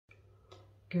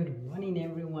Good morning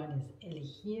everyone, it's Ellie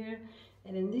here,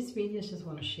 and in this video I just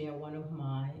want to share one of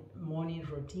my morning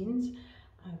routines.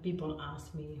 People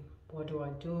ask me what do I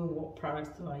do, what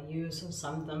products do I use, or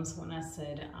sometimes when I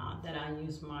said that I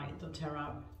use my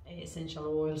dōTERRA essential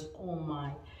oils or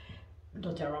my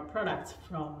dōTERRA products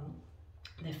from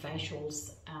the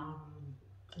facials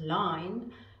line,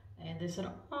 and they said,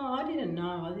 oh, I didn't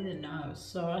know.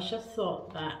 So I just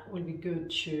thought that would be good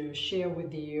to share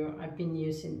with you. I've been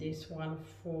using this one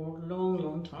for a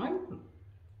long time,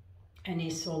 and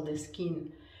it's all the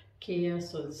skin care,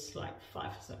 so it's like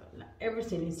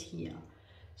everything is here.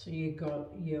 So you got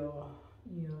your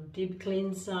deep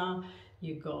cleanser,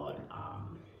 you got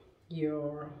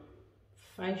your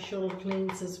facial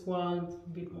cleanse as well, a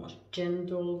bit more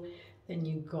gentle. Then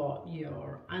you got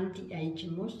your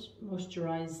anti-aging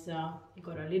moisturizer. You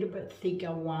got a little bit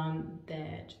thicker one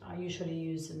that I usually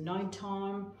use at night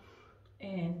time,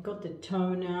 and got the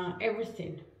toner,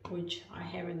 everything which I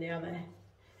have in the other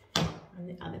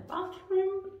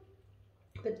bathroom.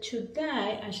 But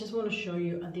today I just want to show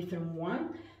you a different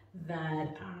one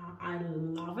that I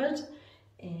love it,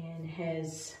 and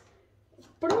has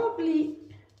probably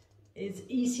it's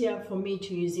easier for me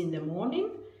to use in the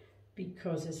morning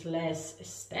because it's less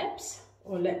steps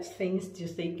or less things to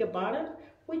think about it.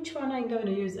 Which one I'm going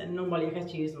to use? And normally I have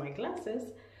to use my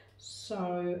glasses.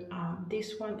 So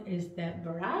this one is the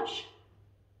brush,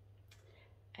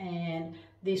 and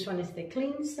this one is the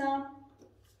cleanser.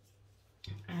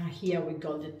 Here we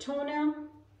got the toner,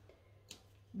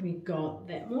 we got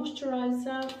the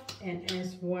moisturizer, and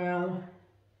as well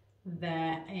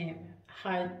the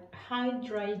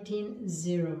hydrating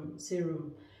serum.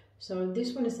 So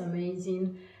this one is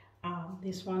amazing.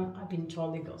 This one I've been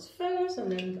told it goes first,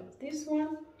 and then got this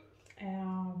one.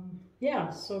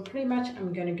 Yeah, so pretty much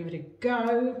I'm gonna give it a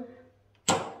go.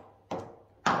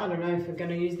 I don't know if we're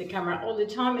gonna use the camera all the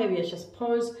time, maybe I just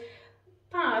pause.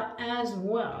 But as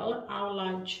well, I would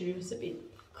like to, it's a bit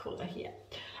cooler here.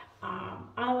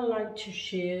 I would like to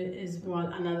share as well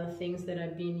another things that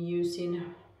I've been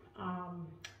using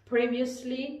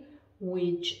previously,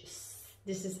 which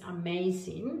this is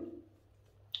amazing,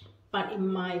 but in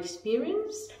my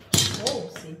experience,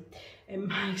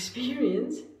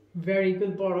 very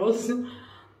good bottles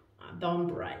don't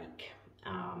break.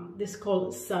 This is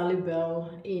called Sally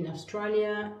Bell in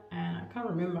Australia, and I can't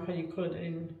remember how you call it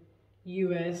in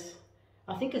US.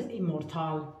 I think it's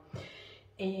Immortal.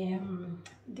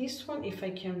 This one, if I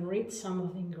can read some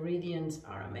of the ingredients,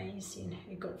 are amazing.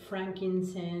 It got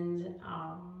frankincense,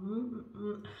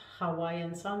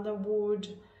 Hawaiian sandalwood,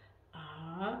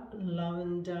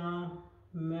 lavender,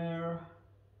 myrrh,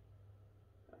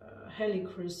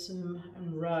 helichrysum,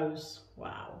 and rose.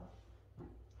 Wow.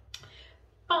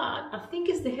 But I think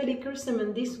it's the helichrysum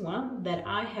in this one that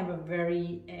I have a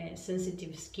very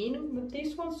sensitive skin with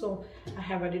this one, so I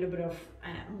have a little bit of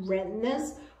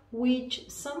redness, which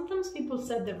sometimes people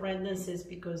said the redness is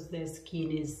because the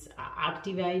skin is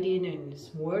activating and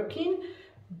it's working,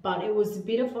 but it was a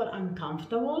bit of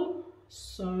uncomfortable.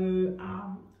 So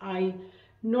I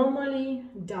normally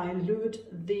dilute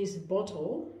this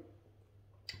bottle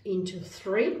into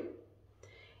 3,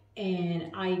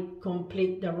 and I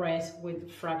complete the rest with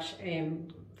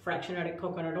fractionated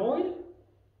coconut oil,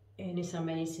 and it's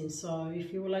amazing. So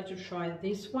if you would like to try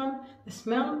this one, the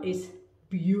smell is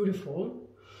beautiful.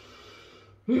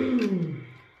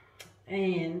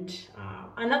 And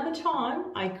another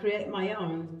time I create my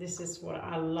own. This is what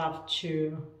I love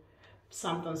to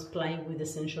sometimes play with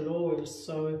essential oils,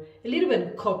 so a little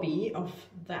bit copy of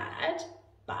that,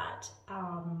 but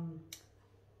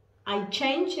I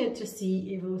changed it to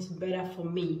see if it was better for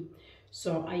me.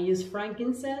 So I use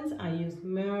frankincense, I use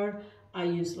myrrh, I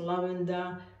use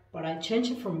lavender, but I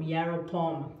changed it from yarrow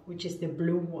palm, which is the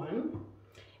blue one,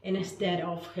 and instead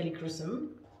of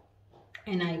helichrysum,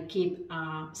 and I keep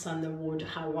sandalwood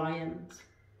Hawaiian,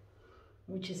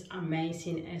 which is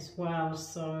amazing as well.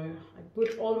 So I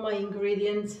put all my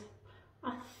ingredients.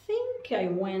 I think I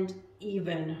went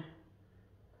even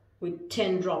with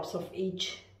 10 drops of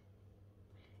each,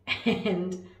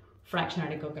 and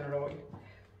fractionated coconut oil.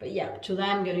 But yeah, today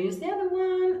I'm gonna use the other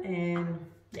one, and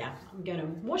yeah, I'm gonna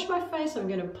wash my face. I'm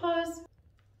gonna pause.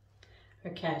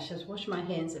 Okay, I just wash my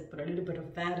hands. I put a little bit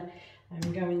of that.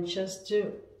 I'm going just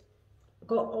to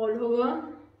go all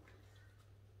over,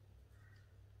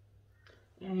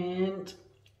 and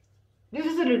this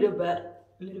is a little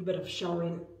bit of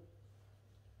showing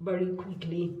very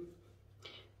quickly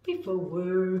before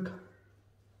work.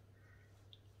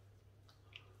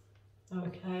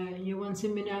 Okay, you won't see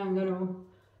me now. I'm gonna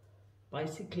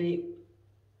basically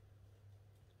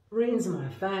rinse my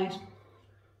face,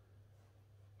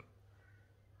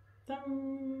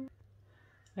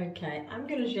 Okay, I'm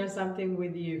gonna share something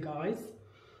with you guys.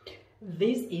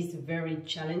 This is very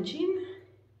challenging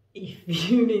if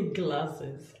you need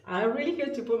glasses. I really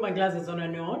have to put my glasses on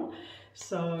and on,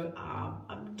 so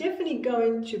I'm definitely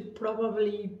going to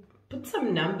probably put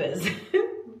some numbers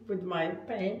with my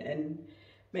pen and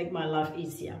make my life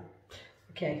easier.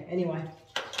 Okay, anyway,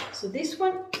 so this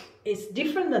one is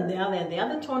different than the other. The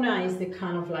other toner is the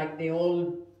kind of like the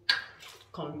old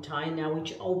container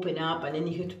which open up and then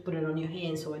you have to put it on your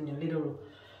hands or in your little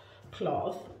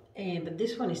cloth, but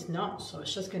this one is not, so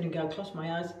it's just going to go. Close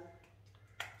my eyes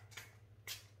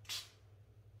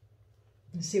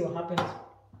and see what happens.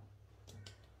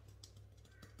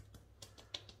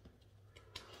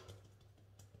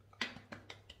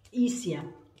 Easier.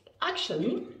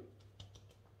 Actually,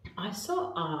 I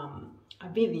saw a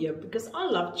video because I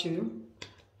love to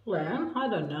learn, I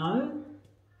don't know,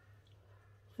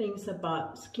 things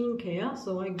about skincare,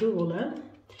 so I googled it,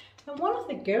 and one of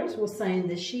the girls was saying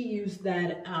that she used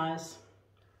that as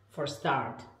for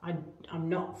start. I'm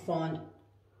not fond,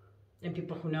 and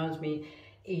people who knows me,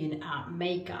 in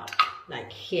makeup,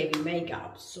 like heavy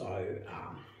makeup, so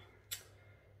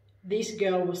this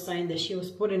girl was saying that she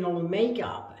was putting on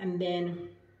makeup and then,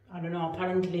 I don't know,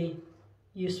 apparently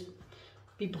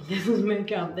people that use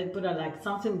makeup, they put like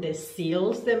something that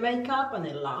seals the makeup and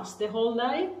it lasts the whole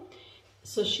day.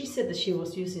 So she said that she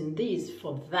was using this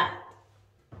for that.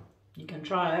 You can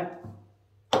try it.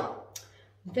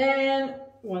 Then,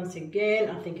 once again,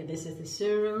 I think this is the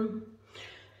serum.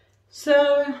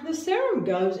 So the serum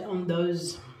goes on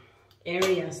those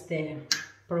areas there,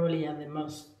 probably are the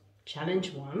most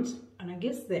challenged ones. And I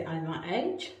guess they, at my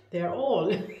age, they're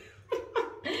all,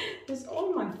 it's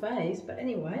all my face. But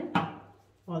anyway,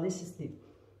 well, this is the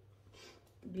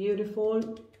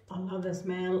beautiful. I love the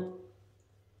smell.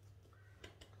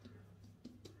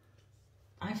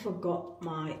 I forgot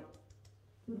my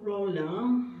roller,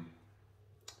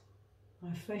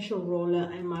 my facial roller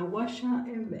and my washer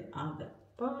in the other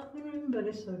bathroom, but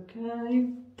it's okay.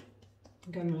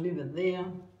 I'm gonna leave it there.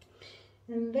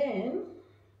 And then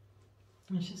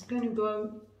I'm just gonna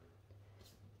go,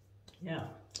 yeah.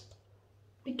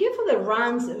 Be careful that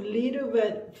runs a little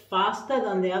bit faster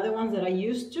than the other ones that I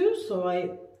used to, so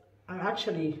I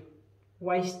actually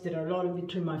wasted a lot in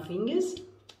between my fingers.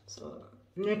 So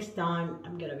next time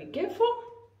I'm gonna be careful.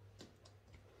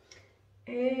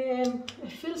 And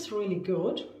it feels really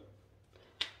good.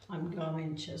 I'm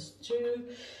going just to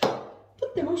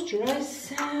put the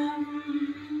moisturizer.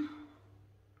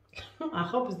 I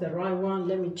hope it's the right one.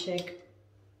 Let me check.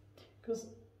 Because,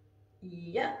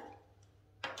 yeah.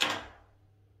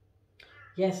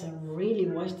 Yes, I really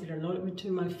wasted a lot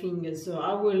between my fingers. So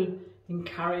I will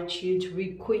encourage you to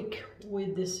be quick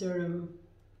with the serum.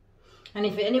 And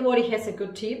if anybody has a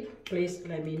good tip, please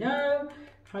let me know.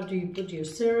 How do you put your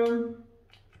serum?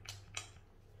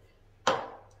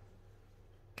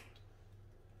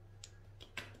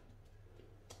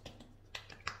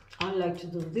 I like to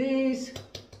do this.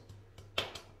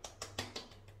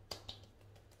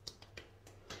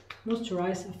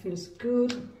 Moisturizer feels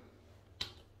good.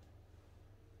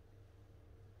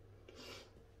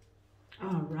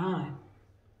 All right.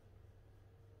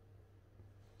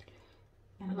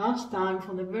 And last time,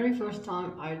 for the very first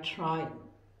time, I tried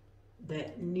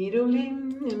the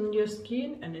needling in your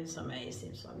skin and it's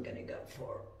amazing. So I'm gonna go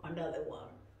for another one.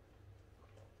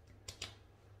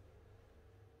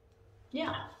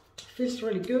 Yeah, feels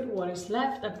really good. What is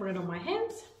left, I put it on my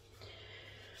hands.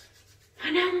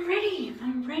 And I'm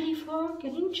ready for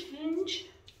getting changed.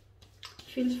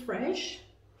 Feels fresh.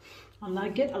 I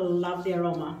like it. I love the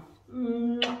aroma.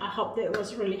 I hope that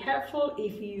was really helpful.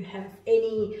 If you have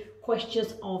any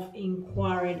questions of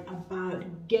inquiring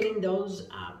about getting those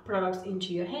products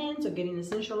into your hands or getting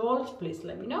essential oils, please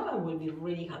let me know. I will be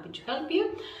really happy to help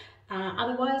you.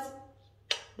 Otherwise,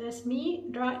 that's me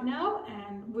right now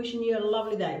and wishing you a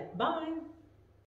lovely day. Bye.